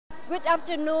Good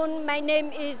afternoon. My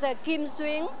name is Kim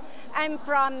Swing. I'm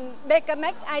from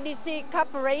Becamex IDC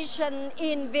Corporation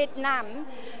in Vietnam.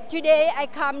 Today I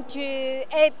come to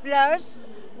A-PLAS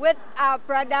with our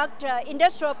product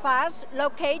industrial parts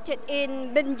located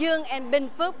in Bình Dương and Bình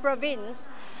Phước province.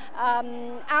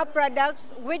 Our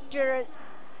products which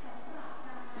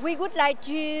we would like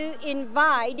to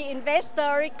invite the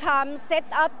investor come set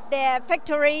up their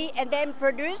factory and then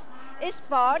produce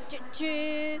export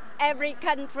to every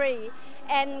country.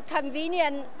 And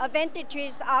convenient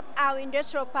advantages of our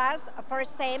industrial parks, for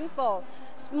example,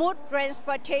 smooth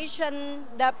transportation,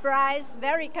 the price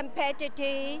very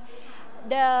competitive,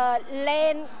 the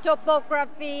land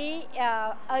topography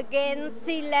against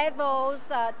sea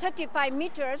levels, 35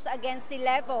 meters against sea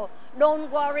level. Don't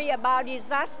worry about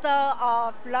disaster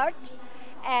or flood.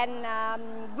 And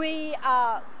we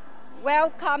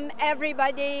welcome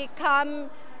everybody come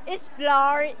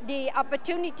explore the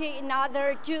opportunity in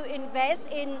order to invest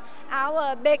in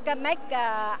our Becamex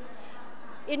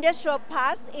industrial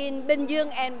parks in Bình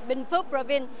Dương and Bình Phước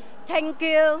province. Thank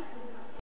you.